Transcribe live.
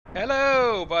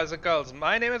Hello, boys and girls.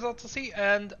 My name is Otzi,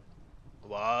 and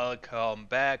welcome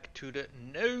back to the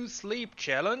No Sleep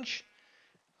Challenge.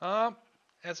 Uh,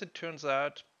 as it turns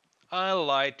out, I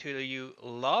lied to you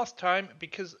last time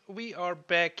because we are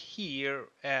back here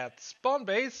at Spawn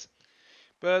Base,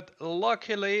 but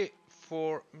luckily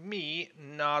for me,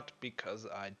 not because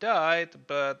I died,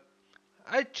 but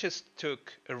I just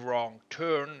took a wrong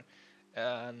turn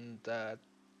and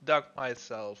dug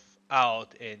myself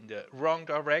out in the wrong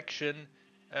direction,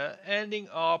 ending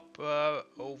up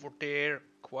over there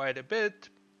quite a bit.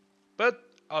 But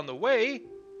on the way,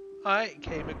 I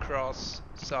came across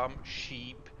some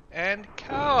sheep and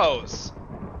cows,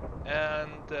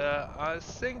 and I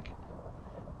think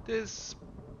this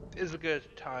is a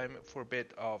good time for a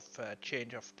bit of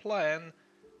change of plan.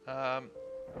 Um,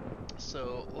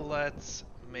 so let's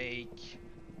make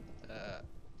a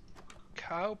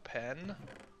cow pen.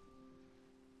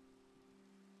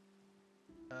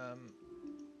 Um,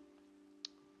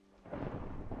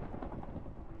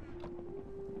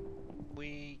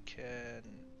 we can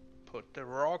put the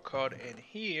raw cod in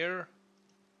here,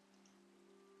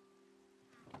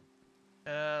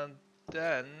 and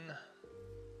then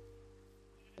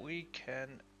we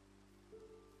can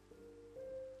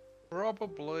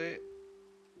probably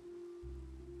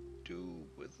do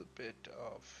with a bit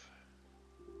of...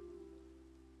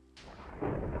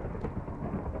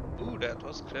 Ooh, that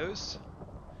was close.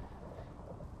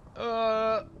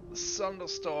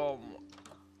 Thunderstorm.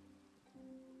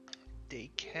 They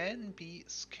can be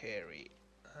scary.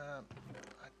 I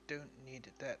don't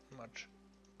need that much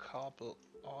cobble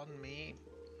on me.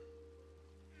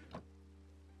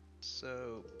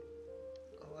 So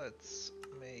let's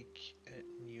make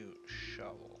a new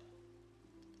shovel.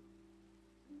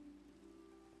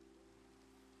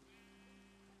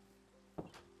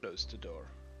 Close the door.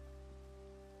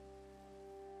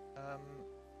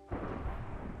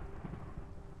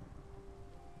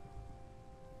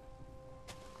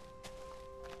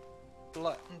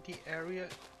 Flatten the area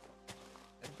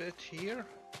a bit here.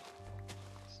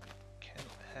 So can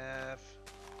have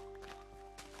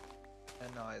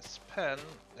a nice pen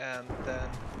and then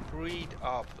breed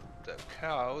up the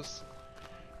cows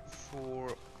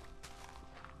for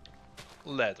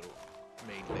leather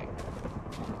mainly.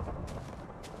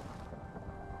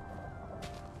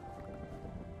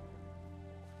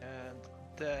 And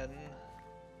then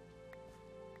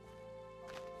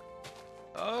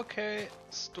okay,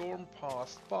 storm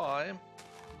passed by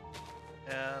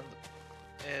and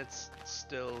it's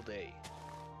still day.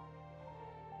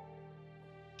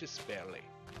 Just barely.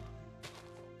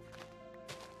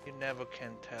 You never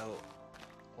can tell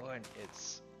when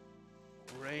it's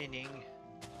raining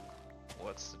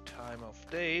what's the time of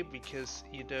day because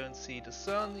you don't see the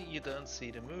sun, you don't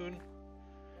see the moon.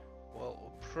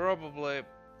 Well, probably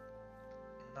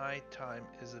nighttime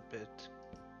is a bit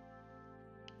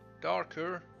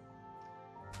darker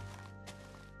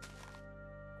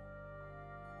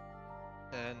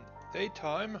than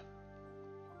daytime.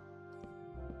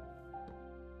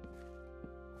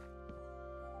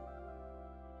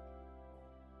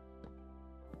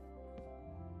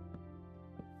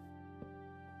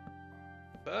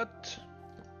 But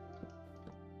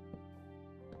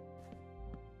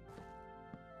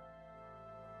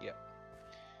yeah,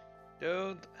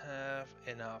 don't have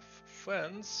enough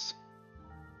fence.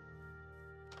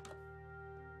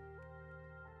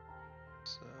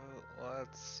 So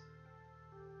let's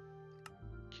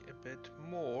a bit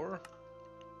more.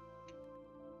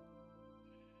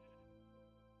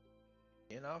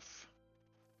 Enough.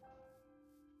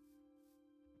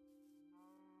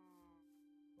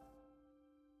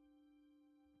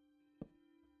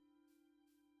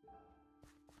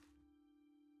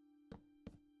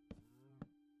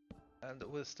 And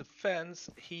with the fence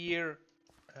here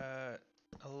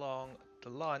along the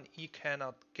line, you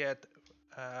cannot get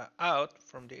out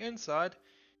from the inside.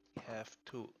 You have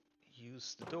to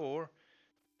use the door,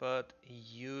 but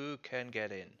you can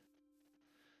get in.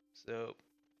 So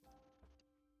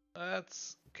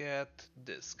let's get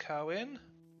this cow in.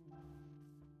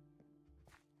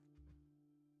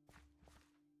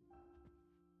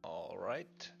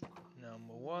 Alright,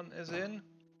 number one is in.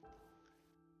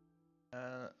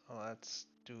 Let's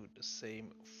do the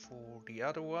same for the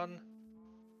other one.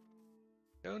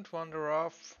 Don't wander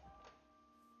off.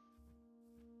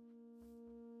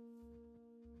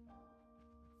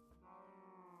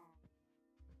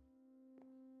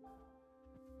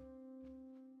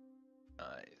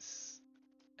 Nice.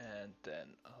 And then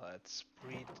let's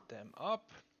breed them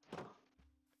up.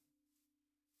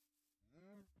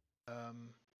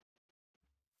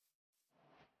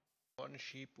 One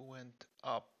sheep went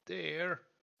up there.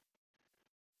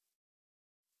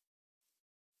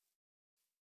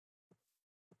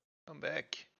 Come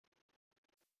back.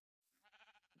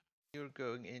 You're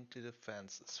going into the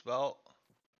fence as well.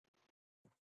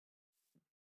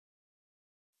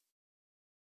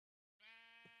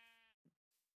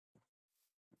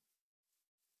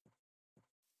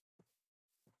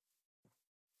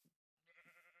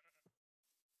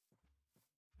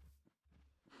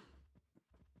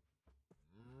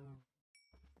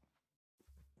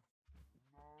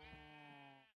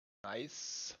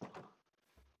 Nice.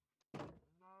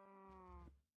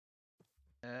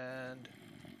 And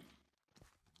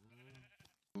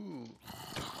ooh.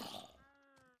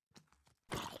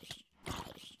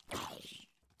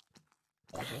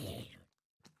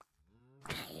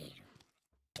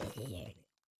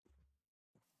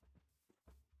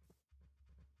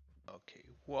 Okay,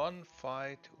 one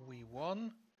fight we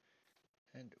won.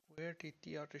 And where did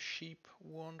the other sheep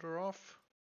wander off?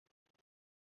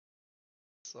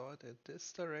 Saw it in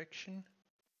this direction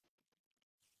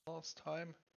last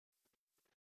time.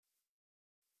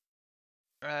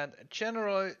 And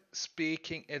generally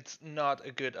speaking, it's not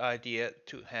a good idea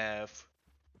to have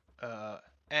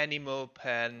animal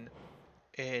pen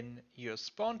in your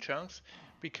spawn chunks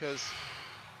because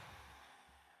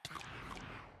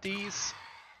these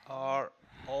are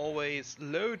always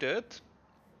loaded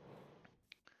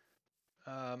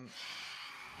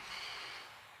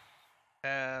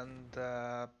and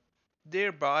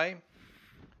thereby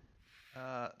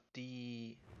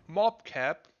the mob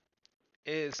cap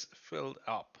is filled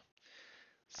up.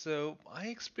 So I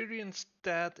experienced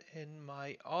that in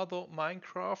my other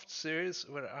Minecraft series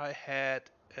where I had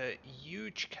a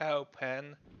huge cow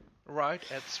pen right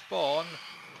at spawn.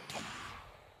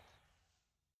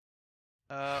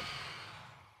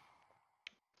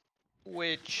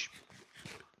 Which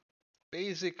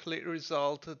basically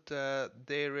resulted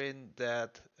therein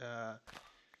that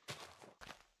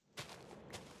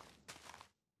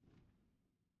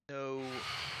no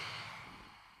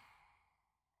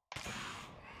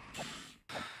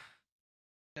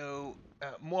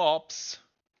mobs,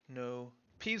 no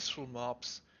peaceful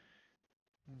mobs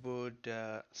would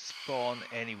spawn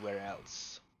anywhere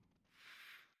else.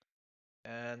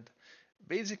 And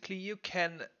basically you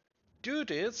can do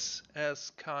this as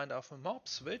kind of a mob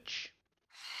switch,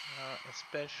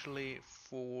 especially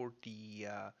for the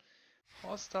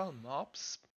hostile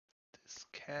mobs. This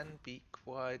can be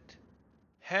quite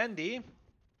handy.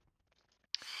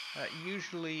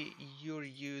 Usually you're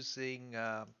using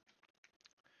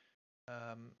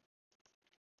um,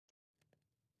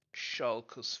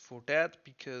 shulkers for that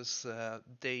because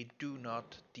they do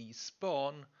not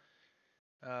despawn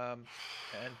and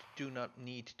do not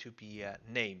need to be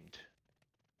named.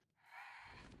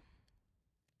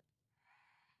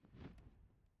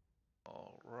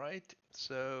 Alright,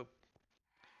 so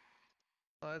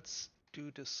let's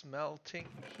do the smelting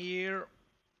here.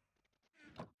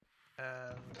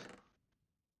 And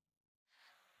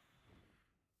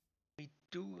we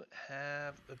do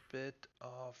have a bit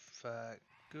of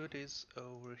goodies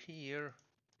over here.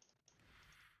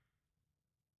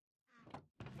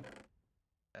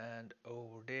 And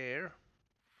over there.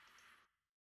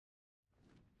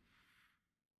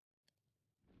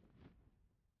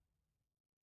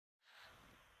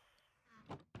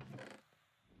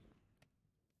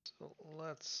 So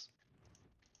let's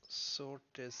sort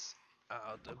this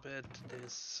out a bit.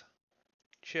 This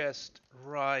chest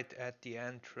right at the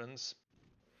entrance.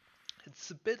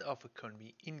 It's a bit of a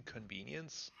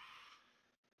inconvenience.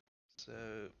 So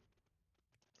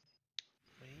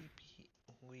maybe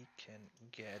we can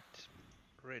get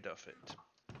rid of it.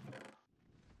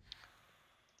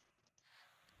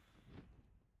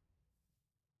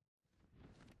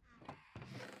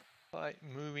 By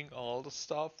moving all the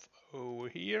stuff over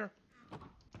here.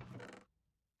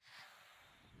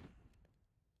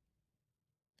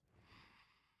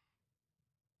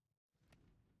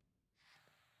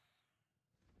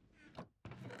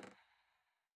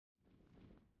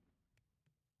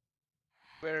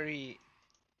 Very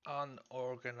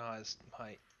unorganized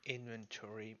my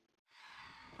inventory.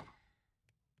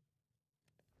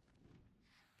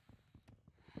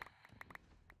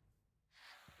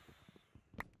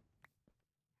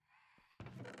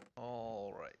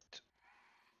 All right.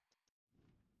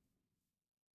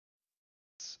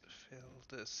 Let's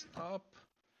fill this up.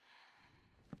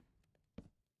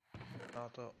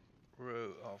 Another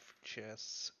row of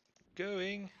chests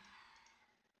going.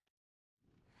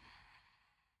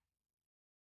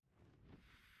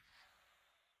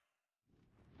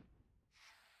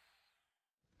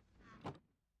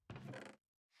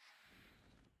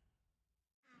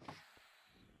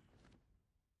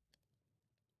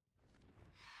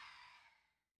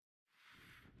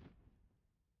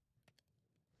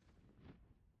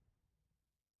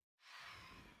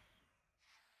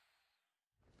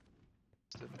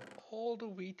 Is it all the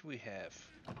wheat we have?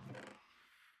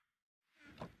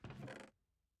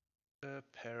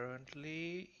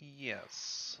 Apparently,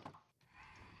 yes.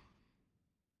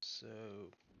 So,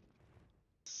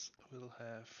 this we'll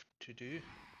have to do.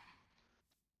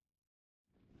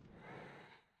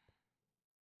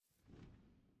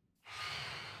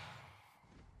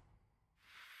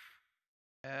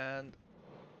 And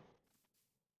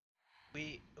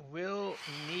we will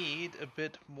need a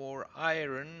bit more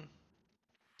iron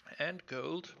and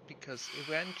gold because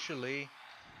eventually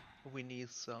we need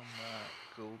some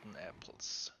golden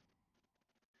apples.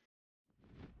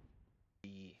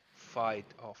 The fight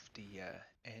of the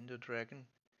Ender Dragon,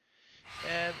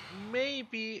 and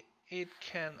maybe it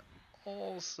can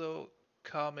also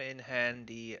come in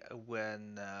handy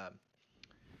when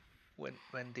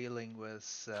dealing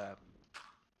with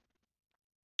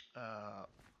uh,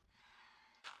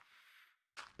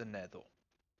 the nether.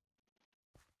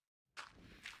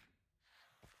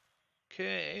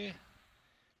 Okay,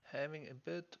 having a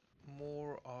bit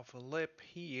more of a lip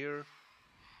here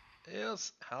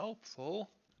is helpful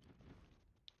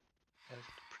as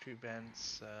it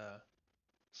prevents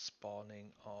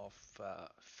spawning of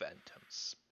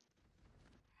phantoms.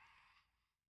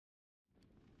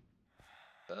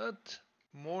 But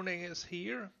morning is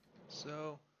here,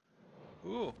 so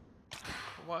ooh,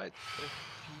 quite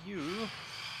a few.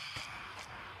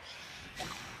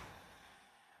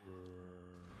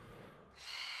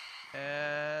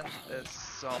 And a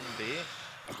zombie.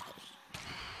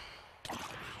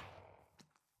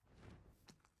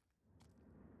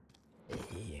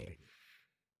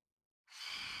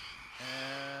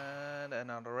 And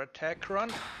another attack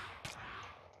run.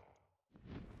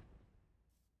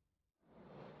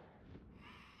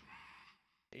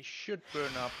 They should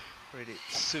burn up pretty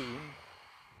soon.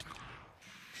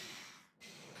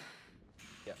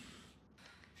 Yeah.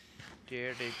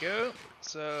 There they go.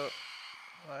 So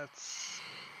let's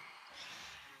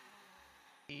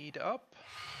speed up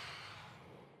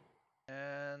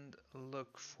and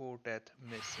look for that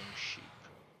missing sheep.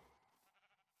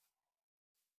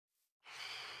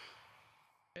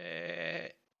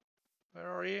 Where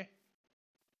are you?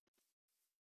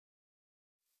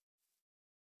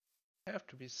 Have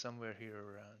to be somewhere here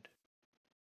around.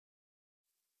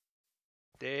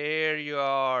 There you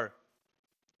are.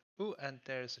 Ooh, and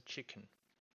there's a chicken.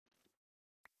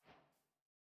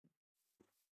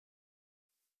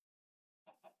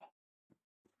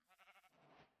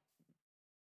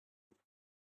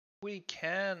 We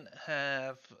can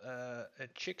have a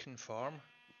chicken farm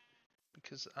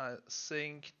because I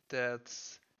think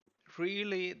that's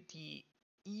really the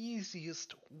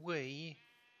easiest way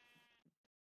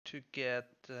to get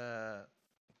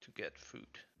food.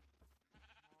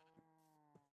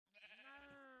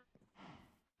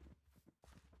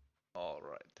 All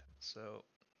right, so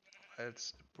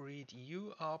let's breed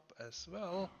you up as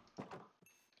well,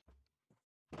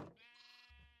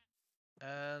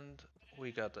 and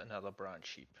we got another brown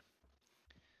sheep.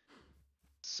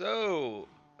 So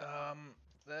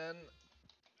then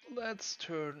let's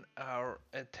turn our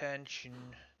attention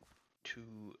to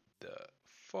the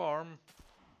farm.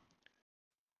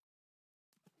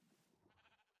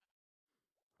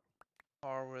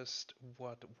 Harvest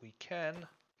what we can.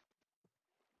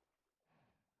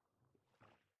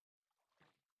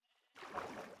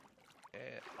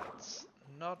 It's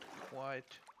not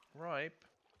quite ripe.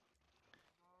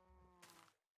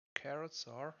 Carrots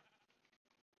are.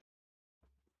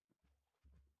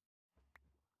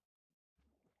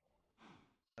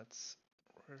 Let's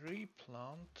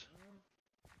replant.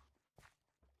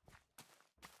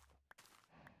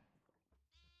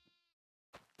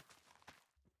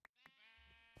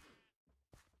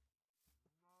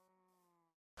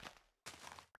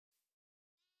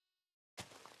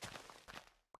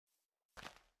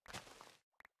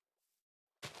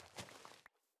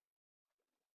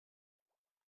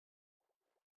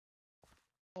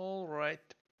 All right.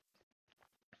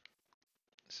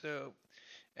 So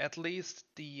at least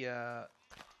the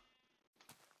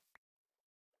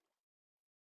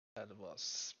that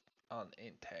was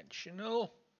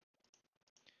unintentional.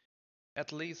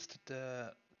 At least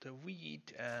the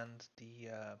wheat and the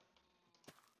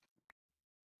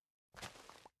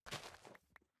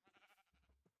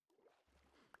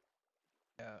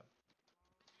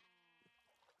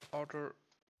other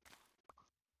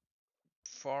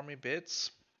farmy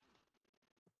bits,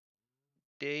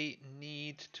 they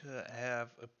need to have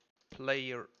a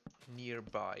player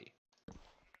nearby.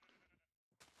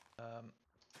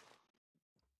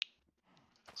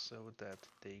 So that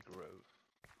they grow.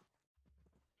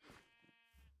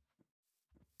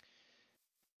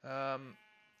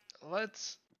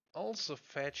 let's also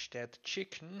fetch that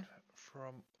chicken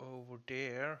from over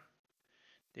there.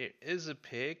 There is a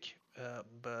pig,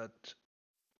 but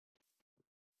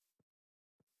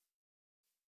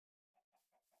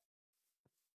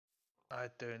I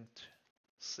don't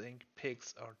think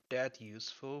pigs are that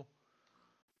useful.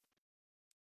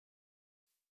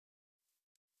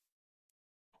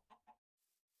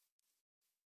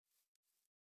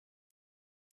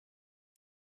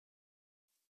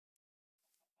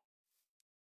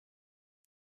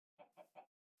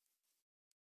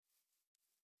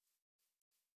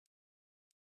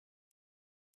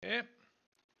 Yeah,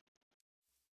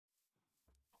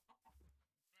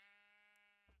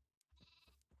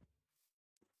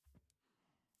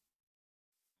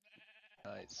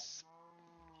 nice.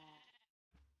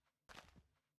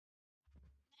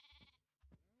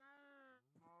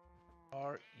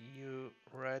 Are you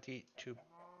ready to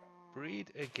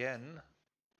breed again?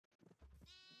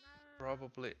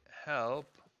 Probably help.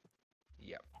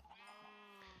 Yep,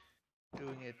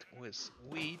 doing it with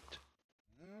wheat.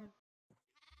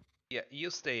 Yeah, you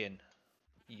stay in.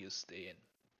 You stay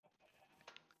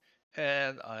in.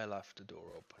 And I left the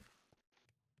door open.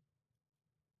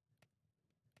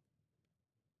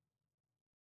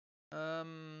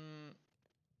 Um,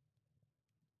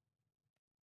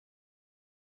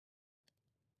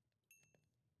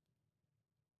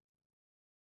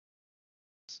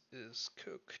 this is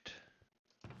cooked.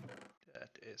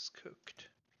 That is cooked.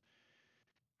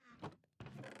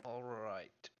 All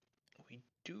right. We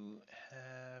do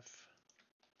have.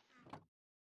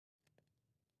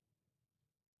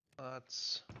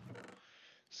 Let's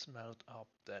smelt up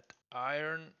that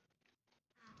iron.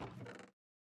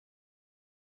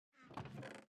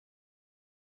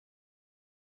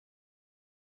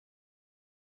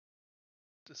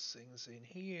 The things in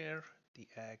here. The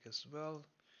egg as well.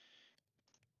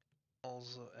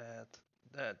 Also add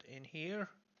that in here.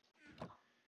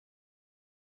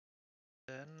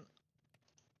 Then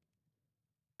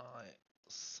I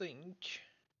think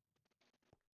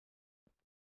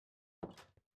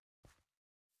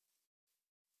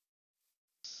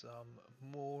some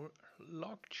more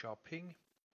log chopping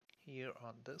here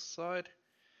on this side,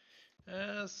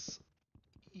 as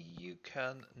you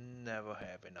can never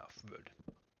have enough wood.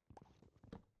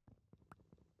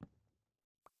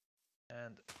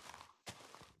 And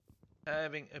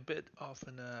having a bit of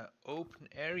an open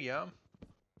area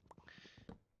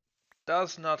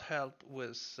does not help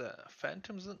with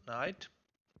phantoms at night,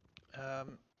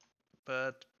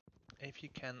 but if you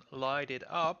can light it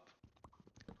up,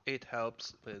 it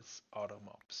helps with other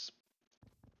mobs.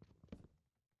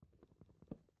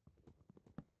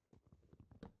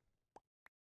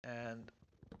 And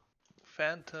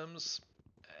phantoms,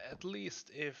 at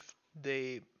least if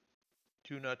they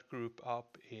do not group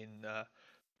up in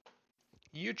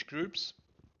huge groups,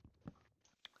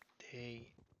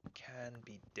 they can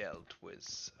be dealt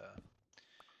with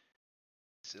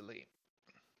easily.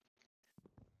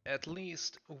 At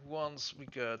least once we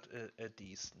got a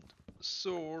decent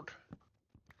sword,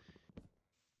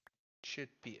 should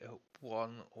be a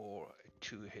 1 or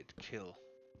 2 hit kill.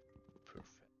 Perfect.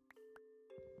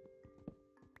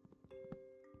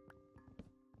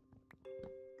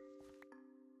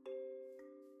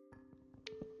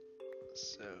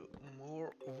 So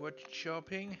more wood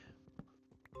chopping,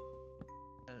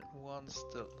 and once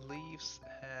the leaves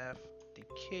have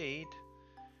decayed,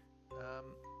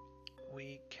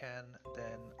 we can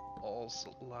then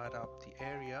also light up the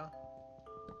area.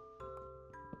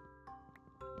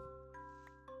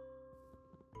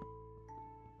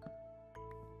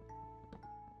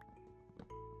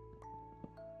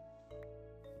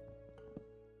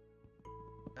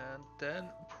 And then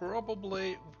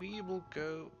probably we will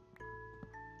go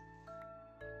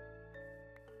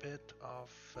a bit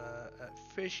of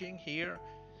fishing here,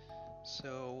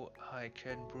 so I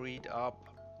can breed up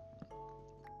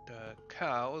the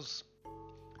cows,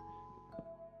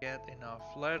 get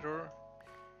enough leather,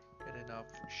 get enough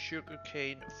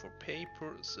sugarcane for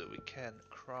paper, so we can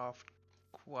craft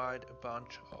quite a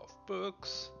bunch of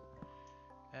books.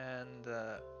 And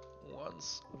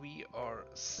once we are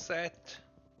set,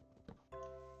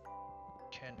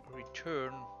 can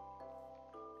return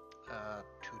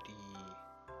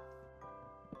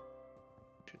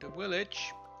to the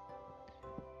village,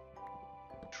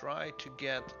 try to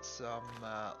get some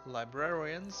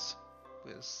librarians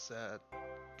with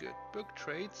good book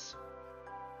trades,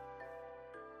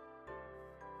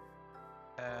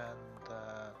 and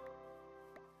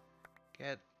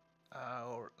get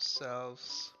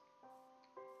ourselves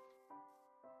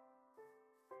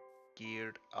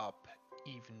geared up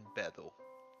even better.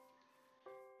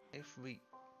 If we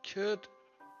could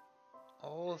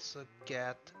also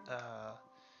get a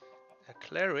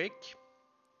cleric.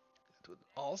 It would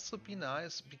also be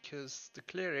nice because the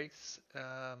clerics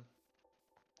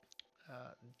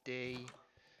they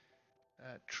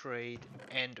trade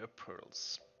ender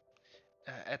pearls,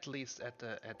 at least at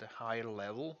the higher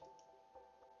level,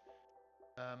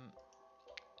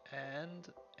 and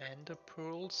ender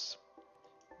pearls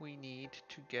we need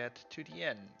to get to the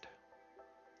end,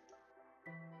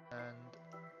 and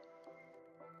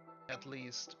at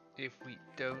least if we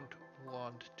don't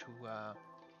want to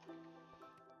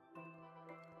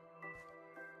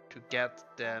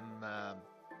get them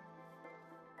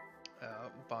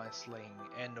by slaying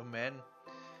endermen,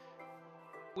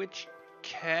 which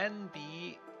can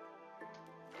be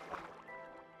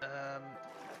a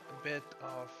bit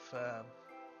of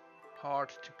hard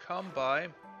to come by.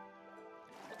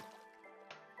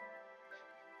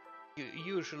 You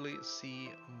usually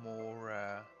see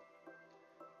more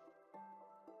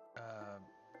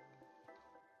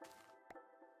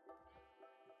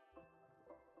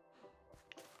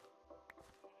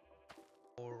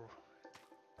more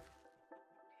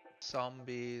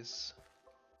zombies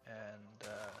and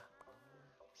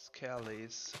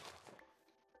skellies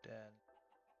than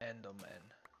endermen.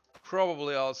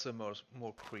 Probably also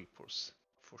more creepers,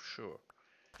 for sure.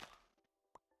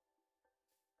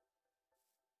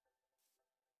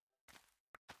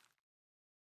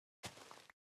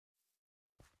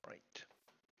 Right.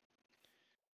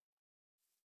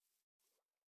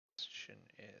 Question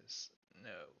is,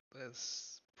 no,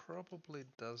 this probably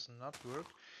does not work,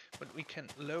 but we can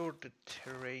lower the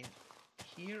terrain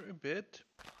here a bit.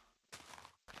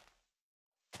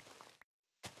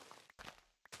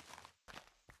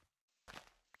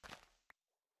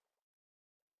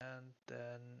 And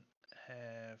then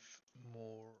have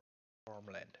more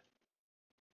farmland.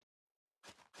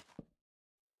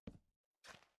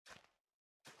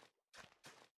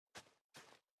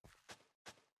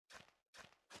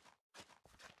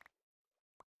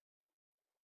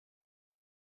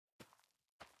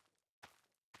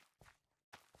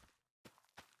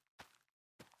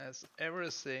 As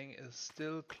everything is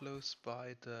still close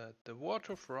by the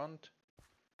waterfront,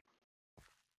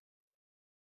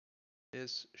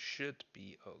 this should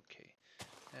be okay.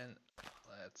 And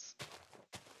let's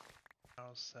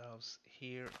ourselves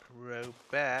here row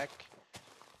back.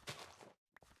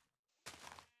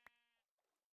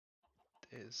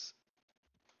 Is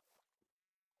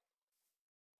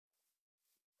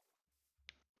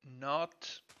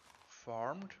not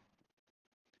farmed.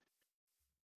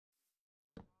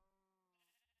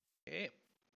 Okay.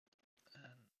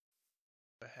 And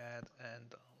go ahead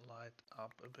and light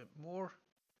up a bit more.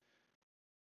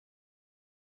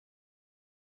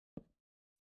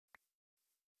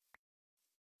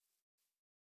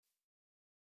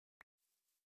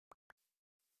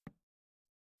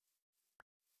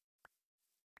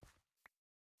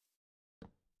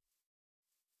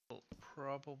 We'll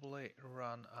probably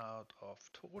run out of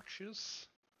torches.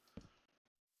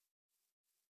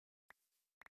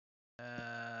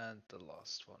 And the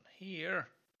last one here.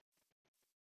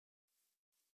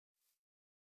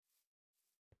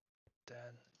 Then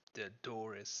the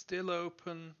door is still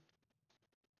open.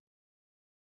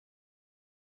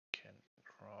 Can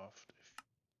craft a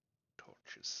few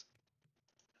torches.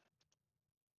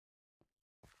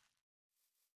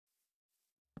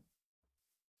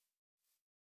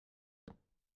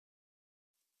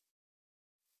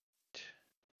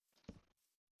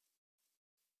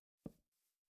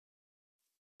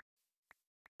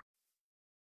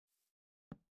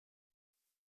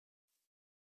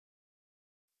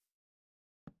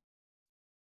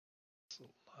 So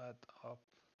light up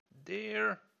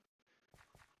there.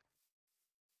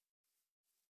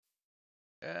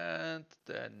 And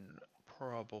then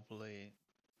probably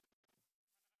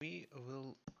we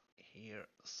will hear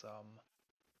some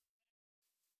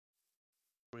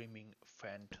screaming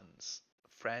phantoms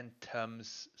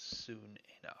soon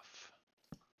enough.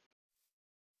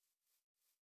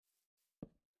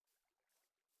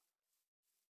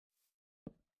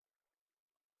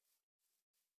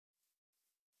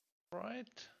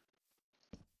 Right.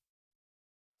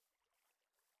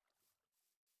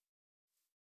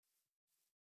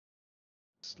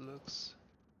 This looks...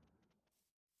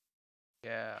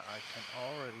 Yeah, I can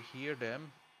already hear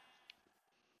them.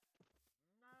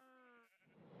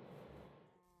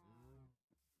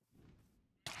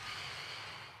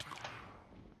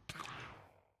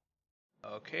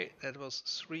 Okay, that was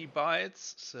 3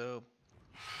 bites, so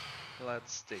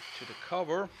let's stick to the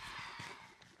cover.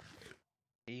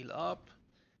 Heal up,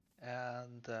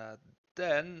 and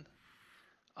then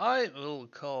I will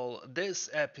call this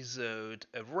episode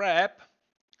a wrap.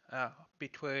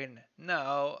 Between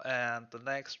now and the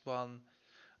next one,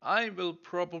 I will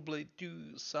probably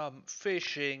do some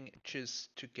fishing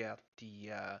just to get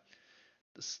the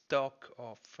stock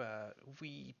of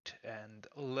wheat and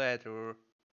leather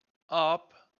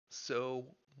up so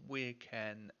we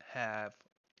can have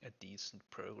a decent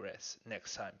progress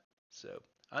next time. So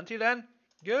until then,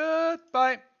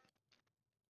 goodbye.